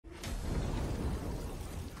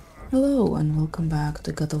Hello and welcome back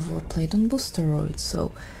to God of War played on Boosteroid.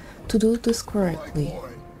 So, to do this correctly,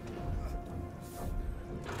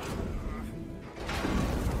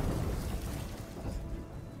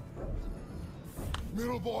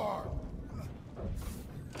 Middle bar.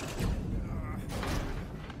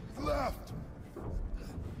 Left.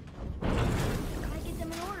 Gotta get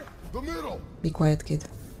them in order. The middle. be quiet, kid.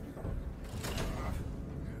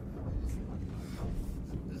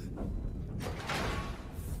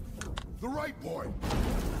 The right point.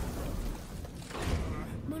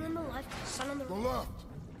 Moon on the left, sun on the The right. left.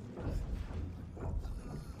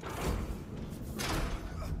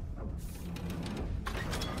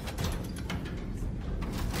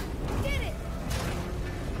 Did it!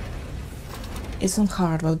 It's on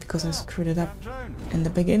hard, but because I screwed it up in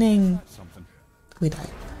the beginning, we died.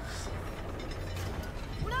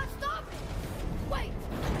 We're not stopping! Wait!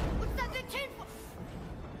 What's that big chain for?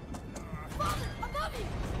 Father, above you!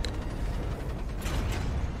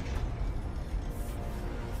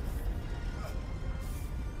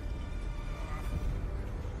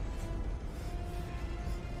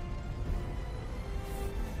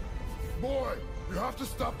 Boy, you have to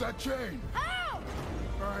stop that chain. How?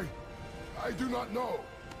 I do not know.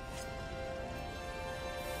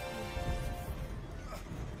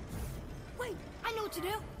 Wait, I know what to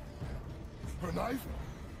do. Her knife?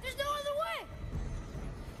 There's no other way!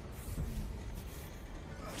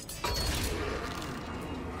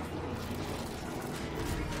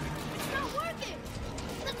 It's not working!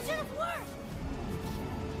 That should have worked!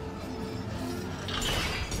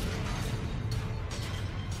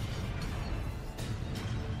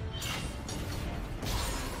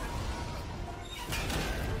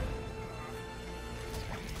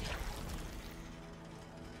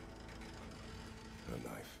 Her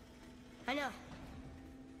knife. I know.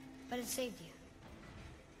 But it saved you.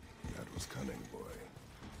 That was cunning, boy.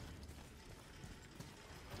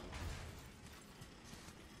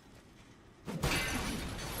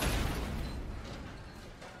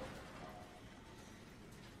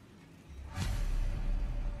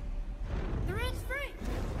 The ring's free!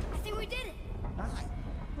 I think we did it! Aye.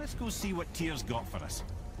 Let's go see what Tyr's got for us.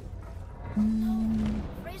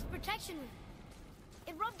 Raised protection ring.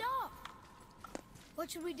 It rubbed off. What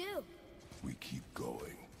should we do? We keep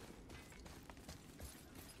going.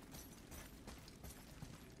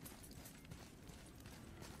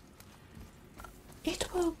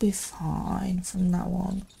 It will be fine from now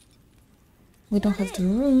on. We don't have the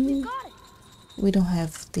We've room, got it! we don't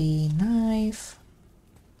have the knife.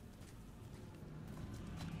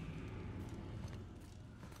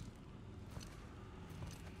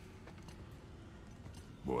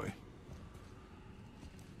 Boy.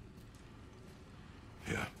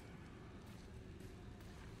 Yeah.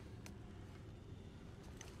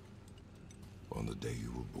 On the day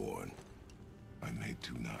you were born, I made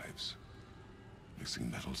 2 knives, mixing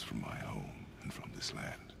metals from my home and from this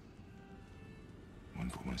land. One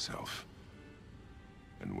for myself,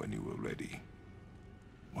 and when you were ready,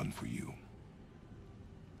 one for you.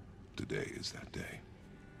 Today is that day.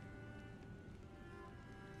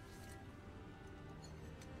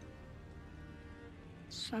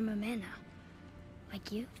 So I'm a man now.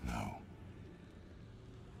 Like you? No.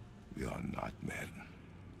 We are not men.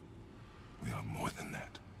 We are more than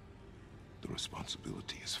that. The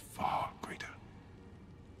responsibility is far greater.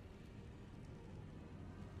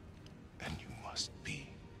 And you must be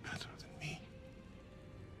better than me.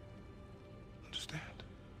 Understand?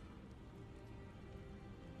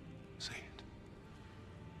 Say it.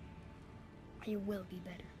 I will be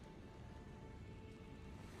better.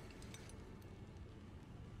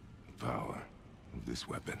 The power of this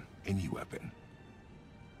weapon, any weapon,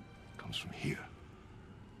 comes from here.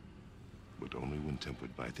 But only when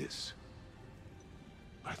tempered by this.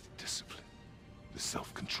 By the discipline, the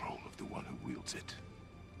self-control of the one who wields it.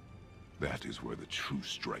 That is where the true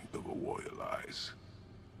strength of a warrior lies.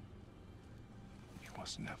 You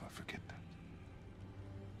must never forget that.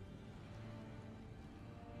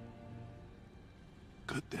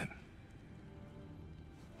 Good then.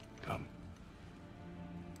 Come.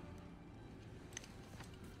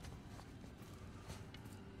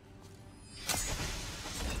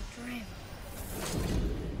 Dream.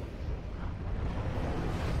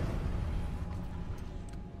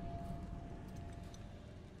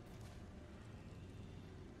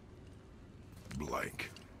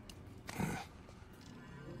 Blank.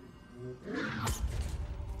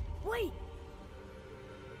 Wait!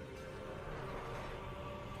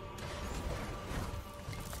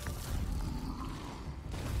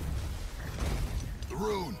 The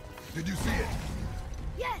rune! Did you see it?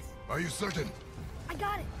 Yes! Are you certain? I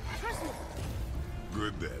got it. Trust me.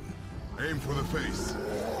 Good then. Aim for the face.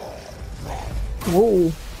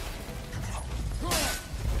 Whoa.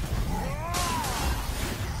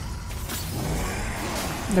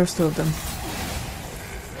 There's two of them.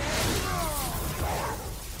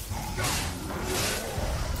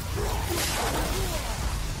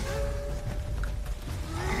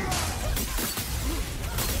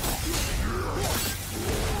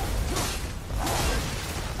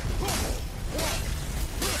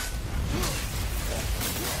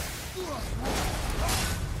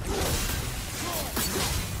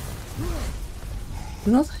 Do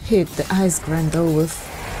not hit the ice grendel with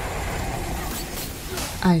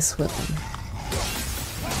ice weapon.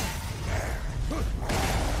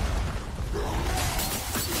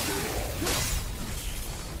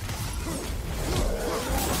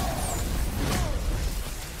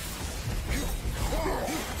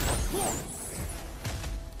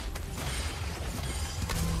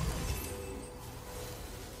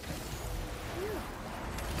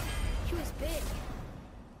 He was big,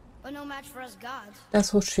 but no match for us gods.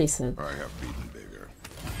 That's what she said. I have beaten bigger.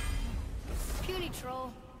 Puny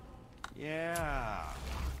troll. Yeah.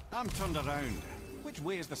 I'm turned around. Which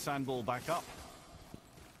way is the sandball back up?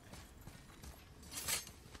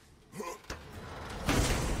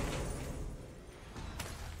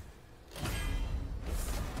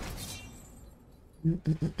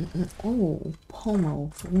 Oh,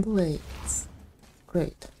 pommel from blades.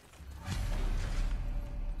 Great.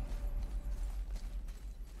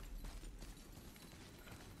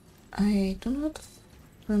 I do not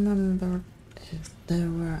remember if there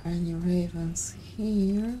were any ravens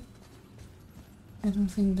here. I don't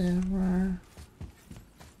think there were.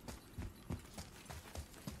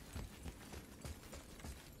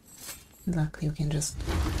 Luckily, you can just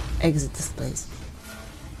exit this place.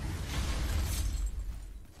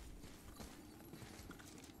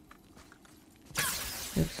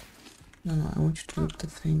 Oops. No, I want you to look the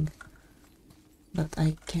thing. But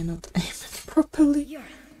I cannot aim it properly. You're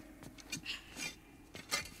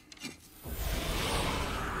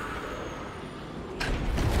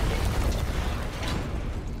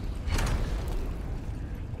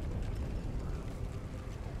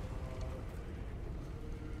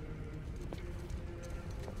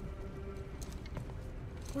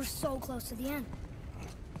We're so close to the end.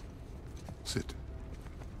 Sit.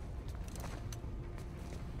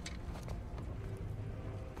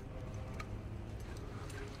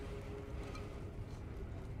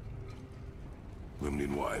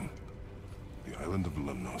 Limnian wine. The island of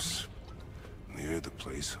Lemnos. Near the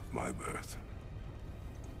place of my birth.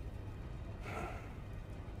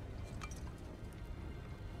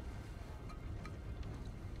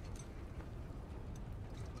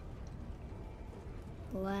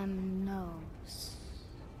 Lemnos.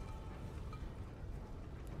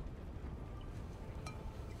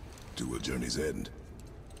 To a journey's end.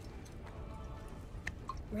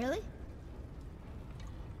 Really?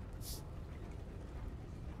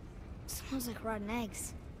 Smells like rotten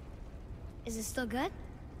eggs. Is it still good?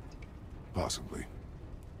 Possibly.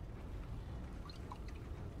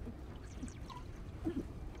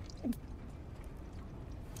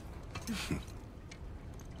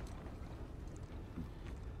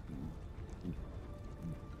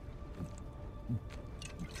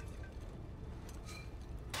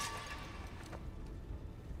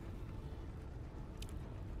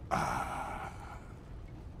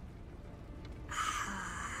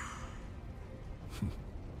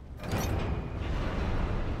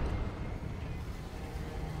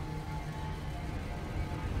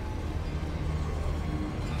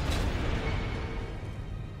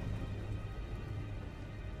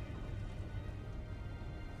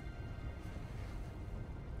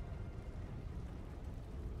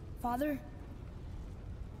 Father,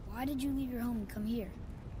 why did you leave your home and come here?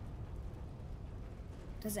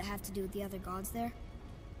 Does it have to do with the other gods there?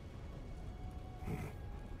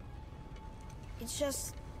 It's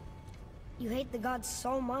just, you hate the gods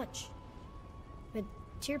so much. But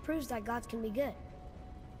Tyr proves that gods can be good.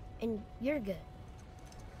 And you're good.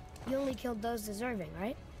 You only killed those deserving,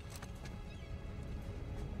 right?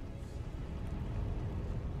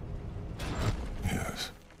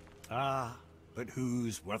 Yes. Ah, but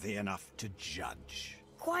who's worthy enough to judge?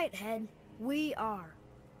 Quiet head, we are.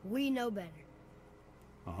 We know better.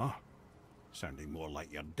 Uh-huh. Sounding more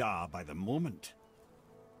like your da by the moment.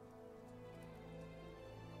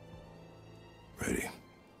 Ready.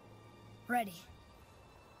 Ready.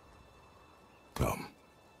 Come.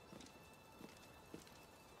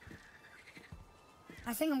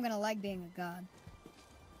 I think I'm gonna like being a god.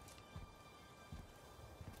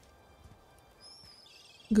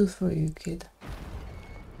 Good for you, kid.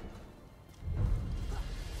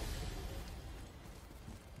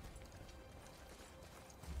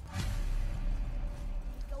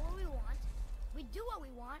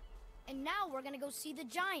 And now we're gonna go see the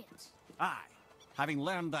giants. Aye. Having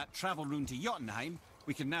learned that travel rune to Jotunheim,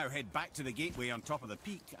 we can now head back to the gateway on top of the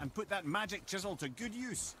peak and put that magic chisel to good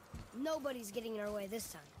use. Nobody's getting in our way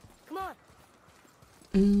this time. Come on.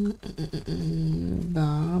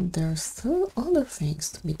 But there's still other things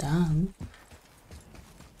to be done.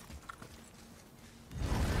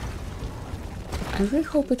 I really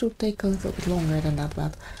hope it will take a little bit longer than that,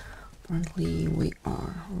 but apparently we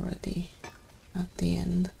are already at the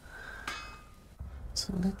end.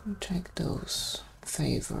 So let me check those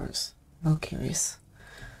favors. Valkyries.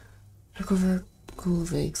 Recover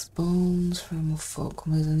Gulvik's bones from a folk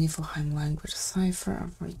with an Niflheim language cipher.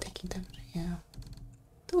 Avoid taking them. Yeah.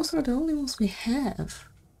 Those are the only ones we have.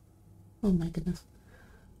 Oh my goodness.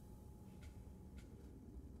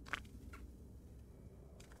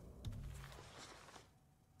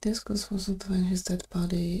 This goes was to find his dead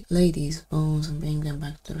body, lady's bones, and bring them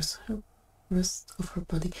back to the rest of her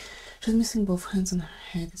body. She's missing both hands and her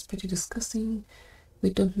head. It's pretty disgusting. We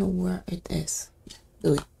don't know where it is,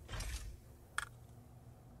 do we?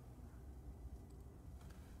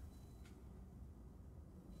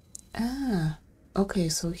 Ah, okay,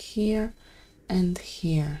 so here and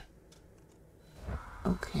here.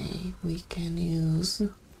 Okay, we can use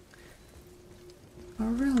our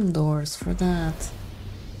realm doors for that.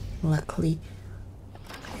 Luckily.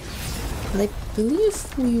 But I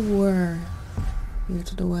believe we were here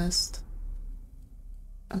to the west.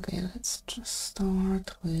 Okay, let's just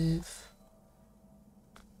start with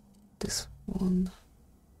this one.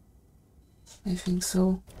 I think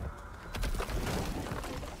so.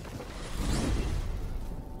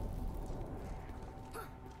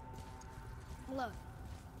 Look,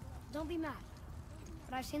 don't be mad,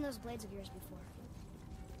 but I've seen those blades of yours before.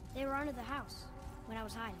 They were under the house when I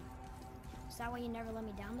was hiding. Is that why you never let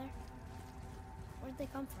me down there? Where did they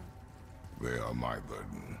come from? They are my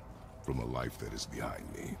burden, from a life that is behind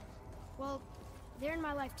me. Well, they're in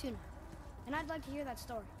my life too now, and I'd like to hear that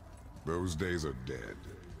story. Those days are dead.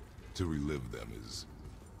 To relive them is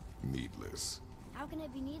needless. How can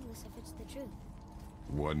it be needless if it's the truth?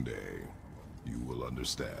 One day, you will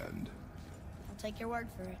understand. I'll take your word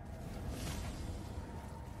for it.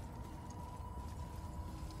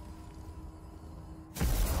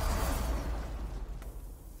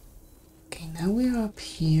 Okay, now we're up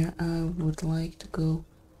here. I would like to go.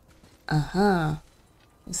 Aha!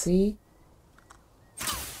 You see?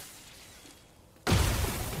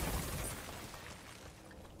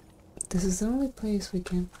 This is the only place we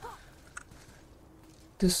can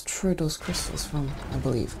destroy those crystals from, I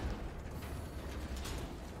believe.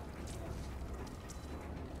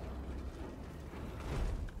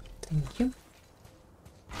 Thank you.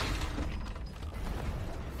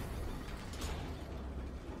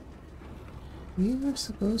 We were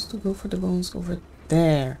supposed to go for the bones over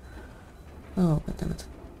there. Oh, god damn it.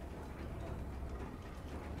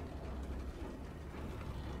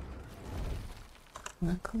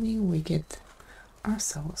 Luckily, we get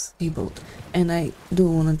ourselves a boat. And I do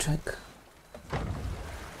want to check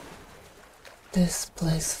this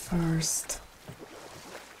place first.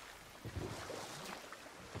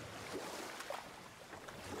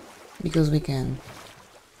 Because we can.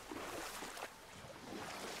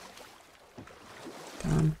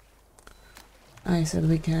 Come on. I said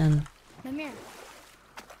we can. Mimir,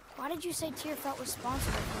 why did you say Tyr felt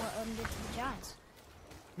responsible for what Odin did to the giants?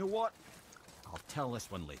 You know what? I'll tell this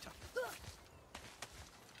one later.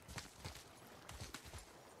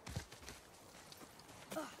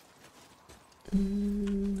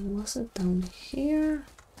 Was it down here?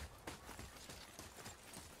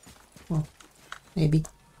 Well, maybe.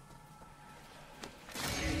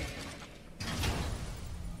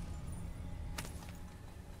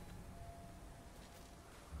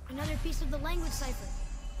 Another piece of the language cipher.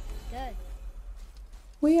 Good.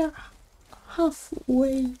 We are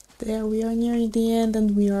halfway there. We are nearing the end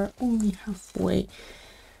and we are only halfway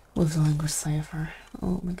with the language cipher.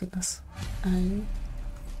 Oh my goodness. I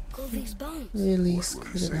Gulvik's bones. really What will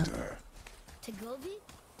you screwed say it to up. her? To Gulvik?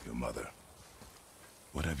 Your mother.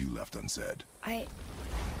 What have you left unsaid? I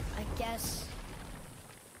guess...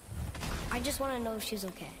 I just want to know if she's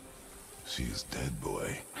okay. She is dead,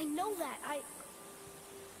 boy. I know that.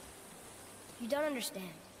 You don't understand.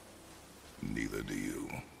 Neither do you.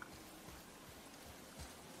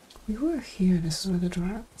 We were here. This is where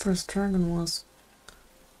the first dragon was.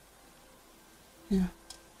 Yeah.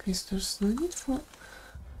 Okay, so there's no need for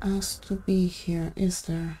us to be here, is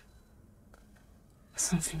there?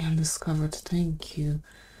 Something undiscovered. Thank you.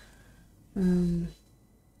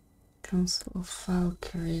 Council of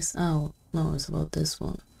Valkyries. Oh, no, it's about this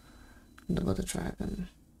one. And about the dragon.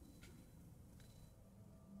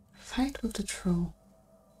 Fight with the troll.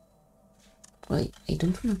 Wait, I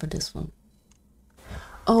don't remember this one.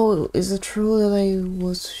 Oh, is it true that I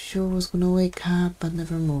was sure was gonna wake up but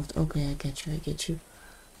never moved? Okay, I get you, I get you.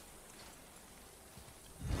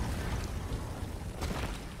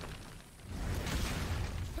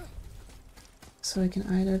 So we can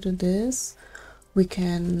either do this, we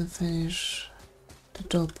can finish the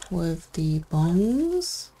job with the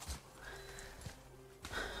bones.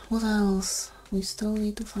 What else? We still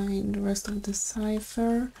need to find the rest of the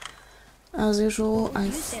cipher. As usual, I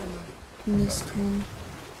missed one.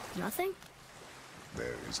 Nothing?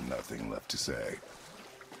 There is nothing left to say.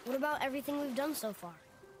 What about everything we've done so far?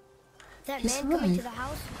 That He's man coming to alive. the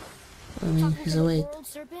house? I mean, Talking he's to the awake. poor old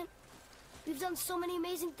serpent? We've done so many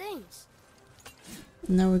amazing things.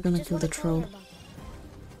 Now we're gonna Just kill the wanna tell her troll. about them.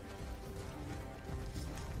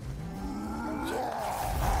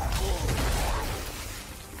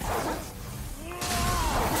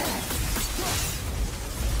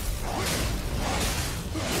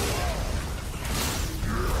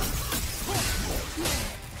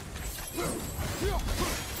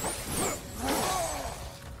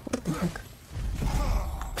 What the heck?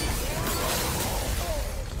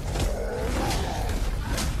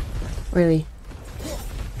 Really?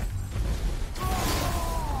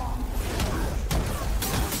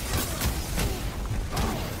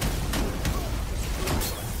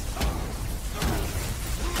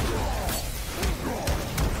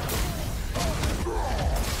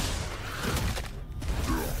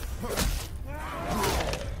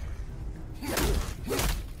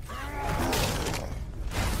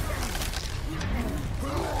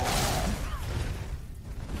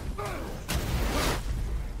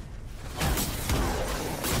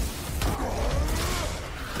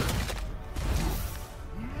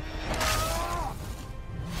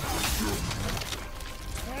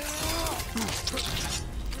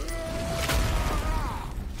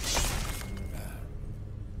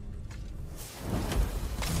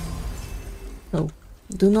 No,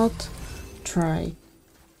 do not try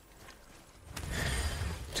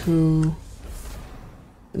to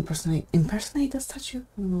impersonate a statue.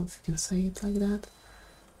 I don't know if you can say it like that.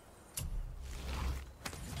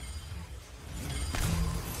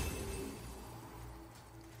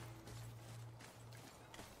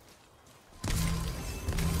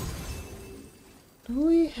 Do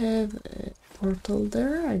we have a portal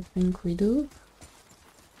there? I think we do.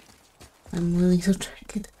 I'm willing to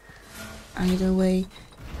check it. Either way.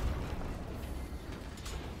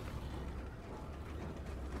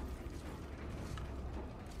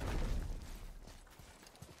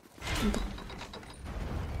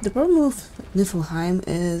 The problem with Niflheim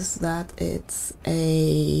is that it's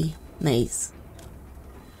a maze.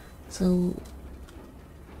 So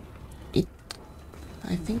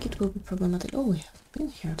I think it will be problematic. Oh, we have been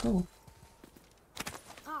here at all.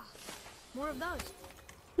 Ah, more of those.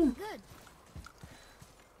 Good.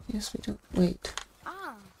 Yes, we do. Wait.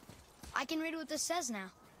 Ah, I can read what this says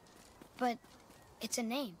now. But it's a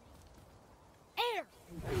name. Air!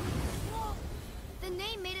 Whoa! The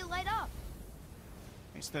name made it light up.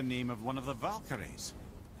 It's the name of one of the Valkyries.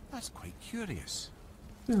 That's quite curious.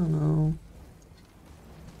 Oh no.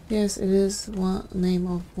 Yes, it is one name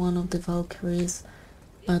of one of the Valkyries,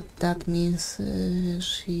 but that means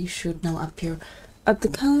she should now appear at the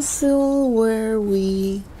council where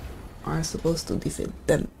we are supposed to defeat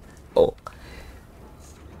them all.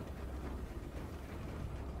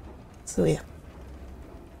 So yeah.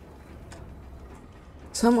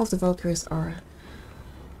 Some of the Valkyries are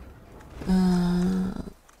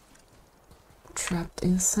trapped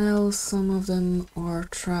in cells, some of them are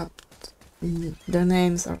trapped in their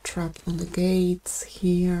names are trapped on the gates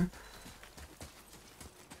here.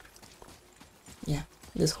 Yeah,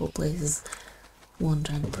 this whole place is one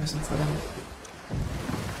giant prison for them.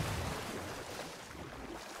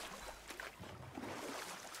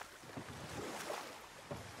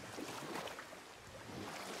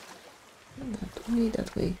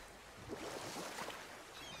 That way.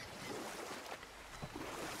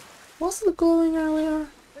 Was it glowing earlier?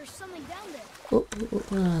 There's something down there. Oh,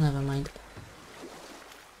 never mind.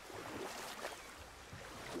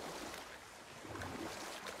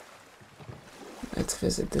 Let's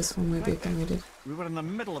visit this one, maybe I can read it. We were in the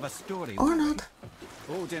middle of a story. Or not.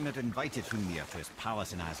 Odin had invited Hrungnir to his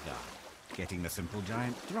palace in Asgard, getting the simple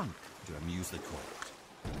giant drunk to amuse the court.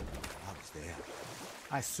 I was there.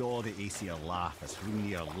 I saw the Aesir laugh as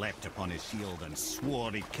Hrungnir leapt upon his shield and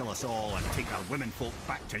swore he'd kill us all and take our womenfolk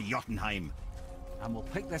back to Jotunheim. And we'll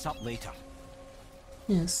pick this up later.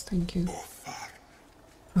 Yes, thank you.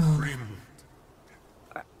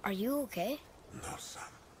 Are you okay? No, son.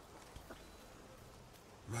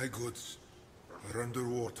 My goods are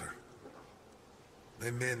underwater.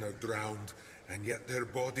 My men are drowned, and yet their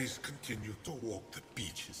bodies continue to walk the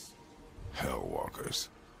beaches. Hellwalkers.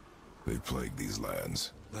 They plague these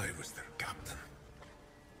lands. I was their captain.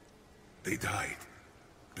 They died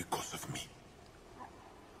because of me.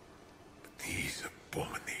 But these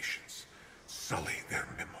abominations sully their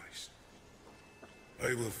memories.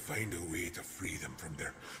 I will find a way to free them from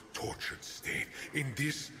their tortured state. In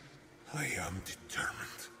this, I am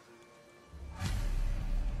determined.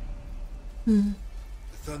 The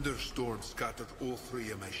thunderstorm scattered all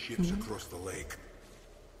 3 of my ships across the lake.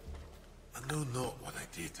 I know not what I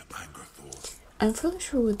did to anger Thor. I'm fairly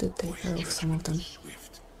sure we did take His care of some of judgment them. was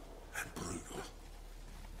swift and brutal.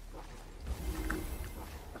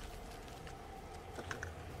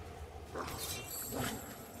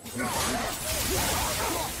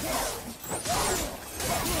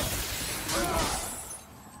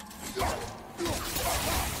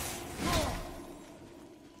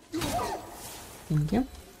 Thank you.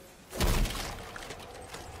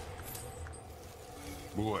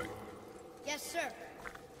 Boy, Yes, sir.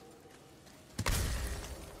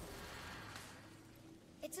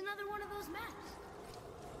 It's another one of those maps.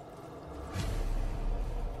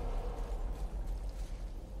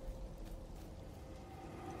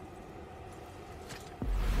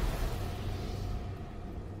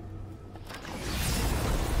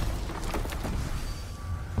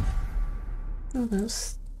 Oh,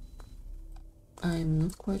 there's... I'm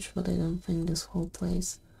not quite sure, but I don't think this whole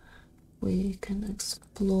place we can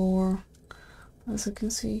explore. As you can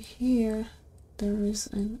see here, there is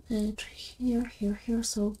an edge here, here,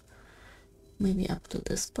 so maybe up to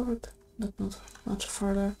this part, but not much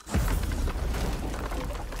further.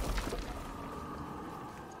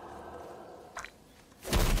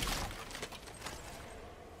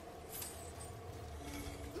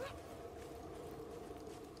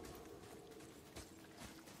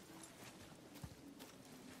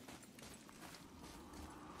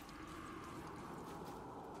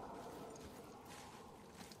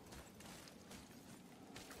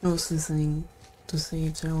 I was listening to see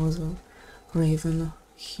if there was a raven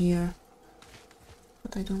here,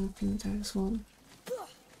 but I don't think there is one.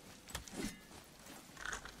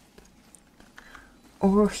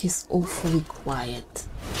 Or he's awfully quiet.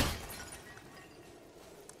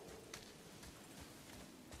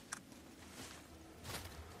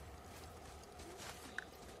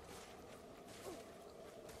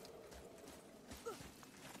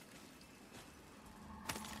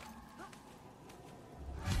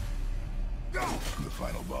 the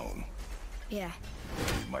final bone. Yeah.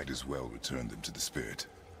 We might as well return them to the spirit.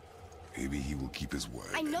 Maybe he will keep his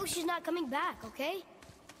word. I know she's not coming back, okay?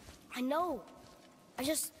 I know. I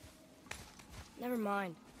just... Never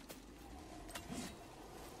mind.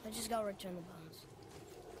 I just gotta return the bones.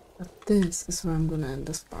 But this is where I'm gonna end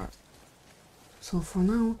this part. So for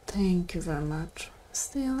now, thank you very much.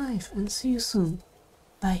 Stay alive and see you soon.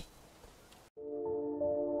 Bye.